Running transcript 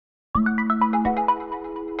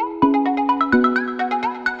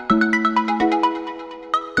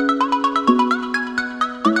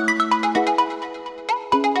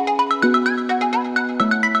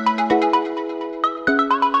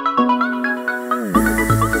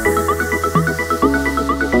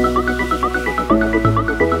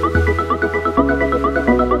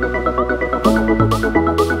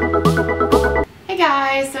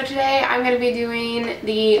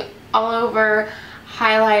all over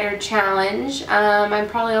highlighter challenge. I'm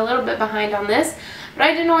probably a little bit behind on this, but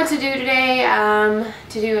I didn't know what to do today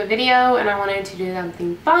to do a video, and I wanted to do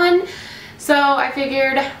something fun. So I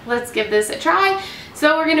figured let's give this a try.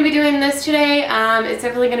 So we're going to be doing this today. It's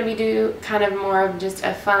definitely going to be kind of more of just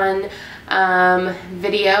a fun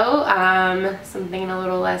video, something a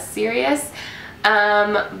little less serious.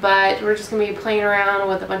 But we're just going to be playing around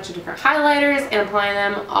with a bunch of different highlighters and applying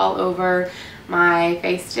them all over my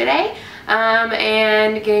face today,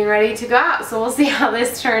 and getting ready to go out. So we'll see how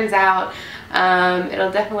this turns out.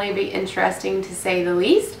 It'll definitely be interesting to say the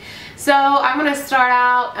least. So I'm going to start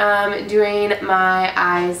out doing my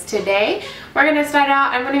eyes today. We're going to start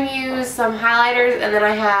out, I'm going to use some highlighters, and then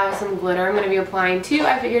I have some glitter I'm going to be applying too.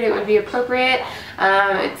 I figured it would be appropriate.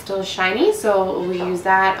 It's still shiny, so we'll use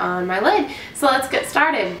that on my lid. So let's get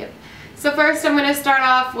started. So first I'm going to start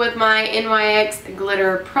off with my NYX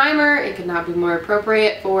glitter primer. It could not be more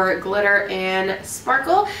appropriate for glitter and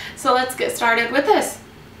sparkle. So let's get started with this.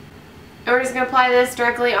 And we're just going to apply this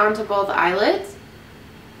directly onto both eyelids.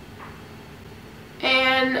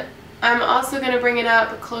 And I'm also going to bring it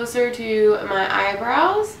up closer to my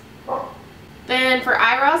eyebrows. Then for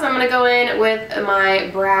eyebrows, I'm going to go in with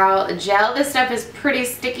my brow gel. This stuff is pretty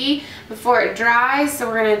sticky before it dries, so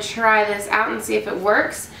we're going to try this out and see if it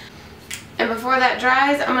works. And before that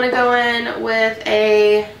dries, I'm going to go in with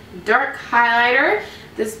a dark highlighter,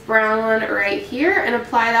 this brown one right here, and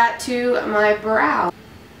apply that to my brow.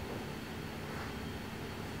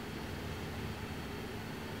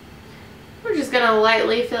 We're just going to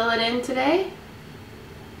lightly fill it in today.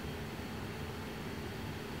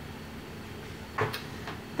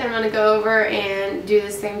 Then I'm going to go over and do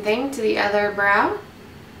the same thing to the other brow.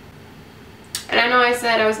 And I know I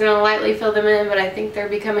said I was going to lightly fill them in, but I think they're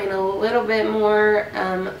becoming a little bit more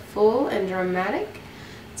full and dramatic.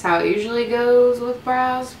 That's how it usually goes with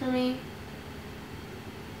brows for me.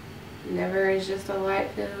 Never is just a light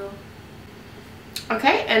fill.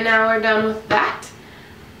 Okay, and now we're done with that.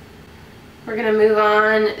 We're going to move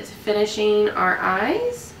on to finishing our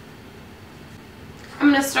eyes. I'm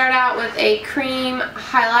going to start out with a cream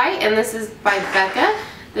highlight, and this is by Becca.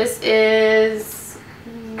 This is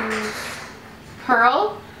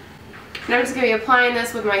Pearl. And I'm just going to be applying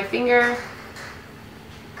this with my finger.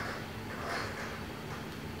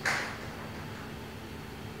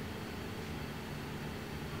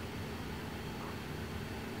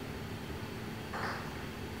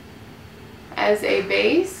 As a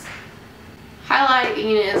base.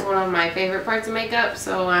 Highlighting is one of my favorite parts of makeup,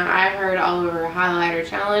 so when I heard all over a highlighter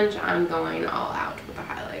challenge, I'm going all out with the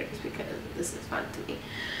highlighters because this is fun to me.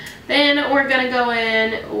 Then we're going to go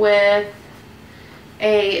in with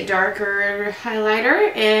a darker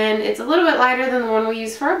highlighter, and it's a little bit lighter than the one we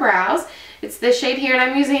use for our brows. It's this shade here, and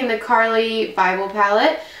I'm using the Carly Bible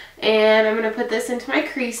palette, and I'm going to put this into my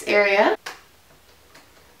crease area.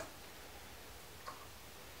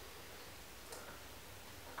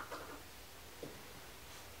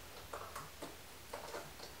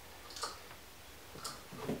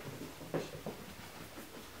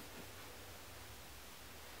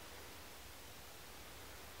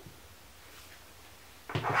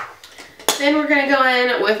 Then we're going to go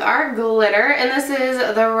in with our glitter, and this is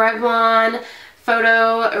the Revlon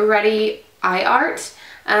Photo Ready Eye Art,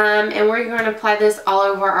 and we're going to apply this all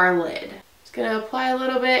over our lid. Just going to apply a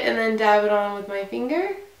little bit and then dab it on with my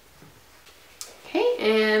finger. Okay,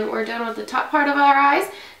 and we're done with the top part of our eyes.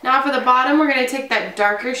 Now for the bottom, we're going to take that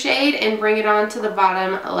darker shade and bring it onto the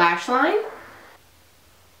bottom lash line.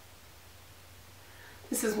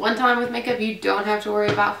 This is one time with makeup you don't have to worry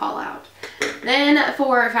about fallout. Then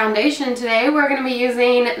for foundation today, we're going to be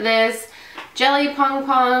using this Jelly Pong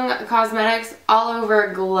Pong Cosmetics All Over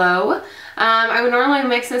Glow. I would normally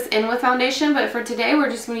mix this in with foundation, but for today we're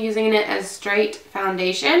just going to be using it as straight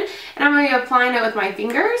foundation. And I'm going to be applying it with my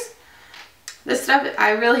fingers. This stuff,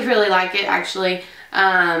 I really like it actually.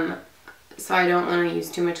 So I don't want to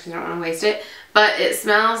use too much because I don't want to waste it. But it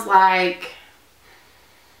smells like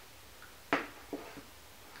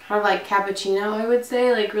kind of like cappuccino, I would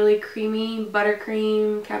say, like really creamy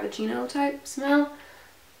buttercream cappuccino type smell.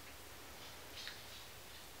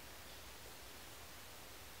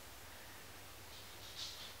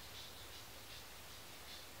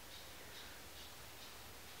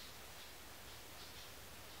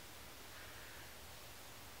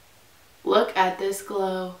 Look at this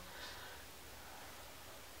glow.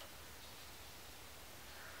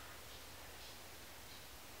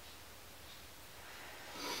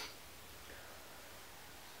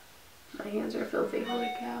 My hands are filthy. Holy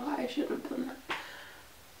cow, I shouldn't have done that.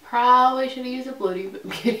 Probably should have used a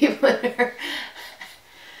beauty blender.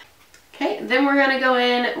 Okay, then we're going to go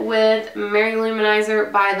in with Mary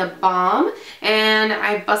Luminizer by The Balm. And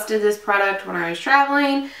I busted this product when I was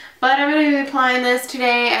traveling. But I'm going to be applying this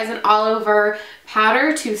today as an all-over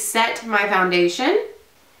powder to set my foundation.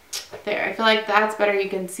 There, I feel like that's better. You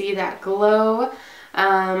can see that glow.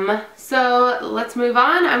 So let's move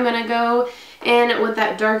on. I'm going to go in with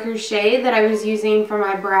that darker shade that I was using for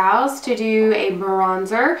my brows to do a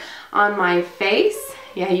bronzer on my face.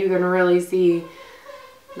 Yeah, you can really see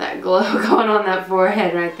that glow going on that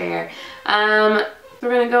forehead right there. So we're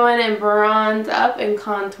going to go in and bronze up and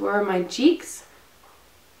contour my cheeks.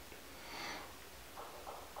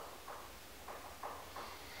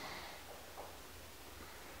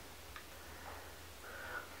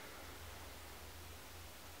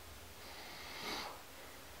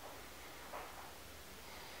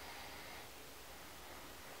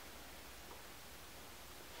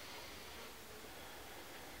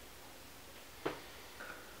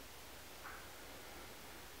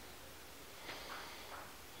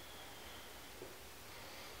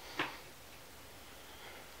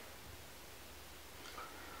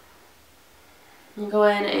 Go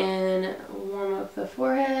in and warm up the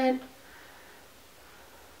forehead.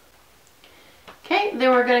 Okay,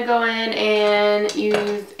 then we're going to go in and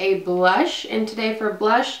use a blush. And today for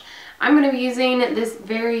blush, I'm going to be using this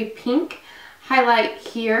very pink highlight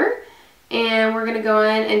here. And we're going to go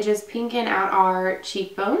in and just pinken out our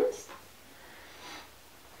cheekbones.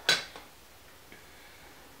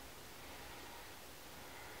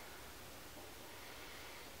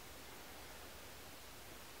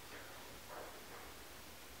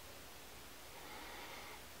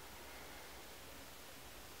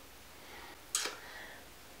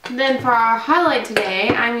 Then for our highlight today,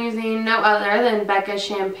 I'm using no other than Becca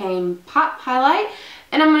Champagne Pop Highlight.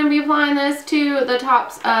 And I'm going to be applying this to the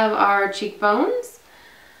tops of our cheekbones.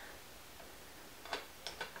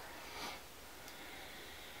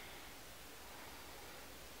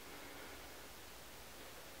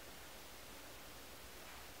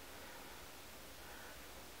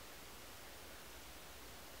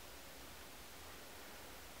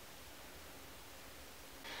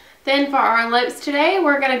 Then for our lips today,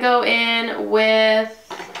 we're going to go in with,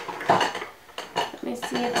 let me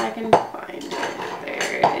see if I can find it.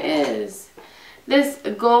 There it is. This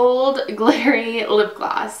gold glittery lip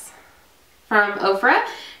gloss from Ofra.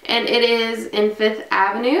 And it is in Fifth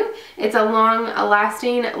Avenue. It's a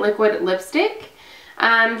long-lasting liquid lipstick.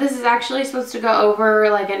 This is actually supposed to go over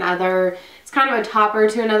like another, it's kind of a topper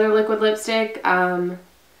to another liquid lipstick.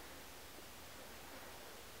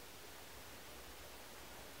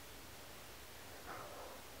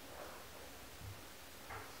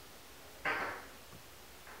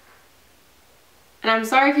 And I'm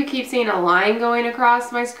sorry if you keep seeing a line going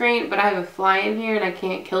across my screen, but I have a fly in here and I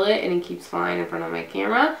can't kill it and it keeps flying in front of my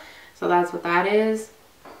camera. So that's what that is.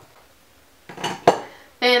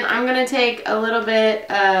 Then I'm going to take a little bit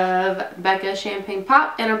of Becca Champagne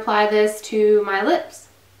Pop and apply this to my lips.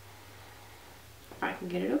 If I can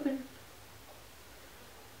get it open.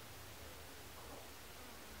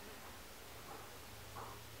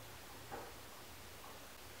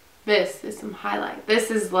 This is some highlight.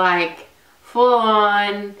 This is like full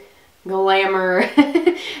on glamour.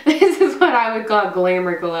 This is what I would call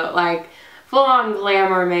glamour glow. Like full on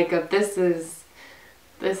glamour makeup. This is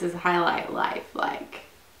highlight life. Like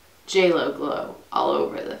J-Lo glow all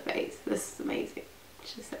over the face. This is amazing.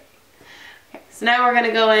 Just saying. Okay, so now we're going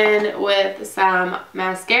to go in with some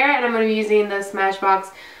mascara. And I'm going to be using the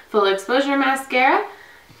Smashbox Full Exposure Mascara.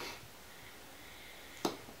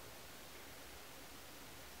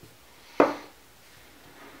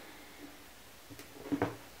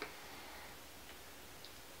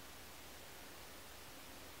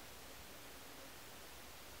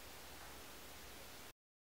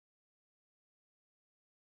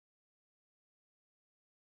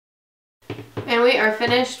 And we are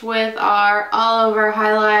finished with our all-over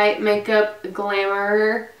highlight makeup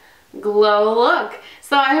glamour glow look.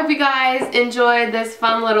 So I hope you guys enjoyed this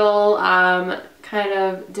fun little kind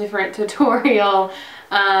of different tutorial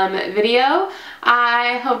video.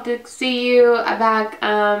 I hope to see you back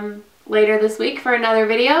later this week for another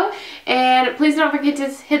video. And please don't forget to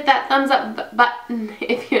hit that thumbs up button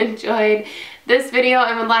if you enjoyed this video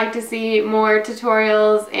and would like to see more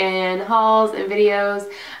tutorials and hauls and videos.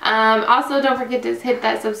 Also, don't forget to hit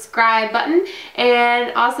that subscribe button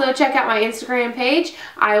and also check out my Instagram page.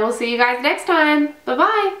 I will see you guys next time.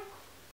 Bye-bye.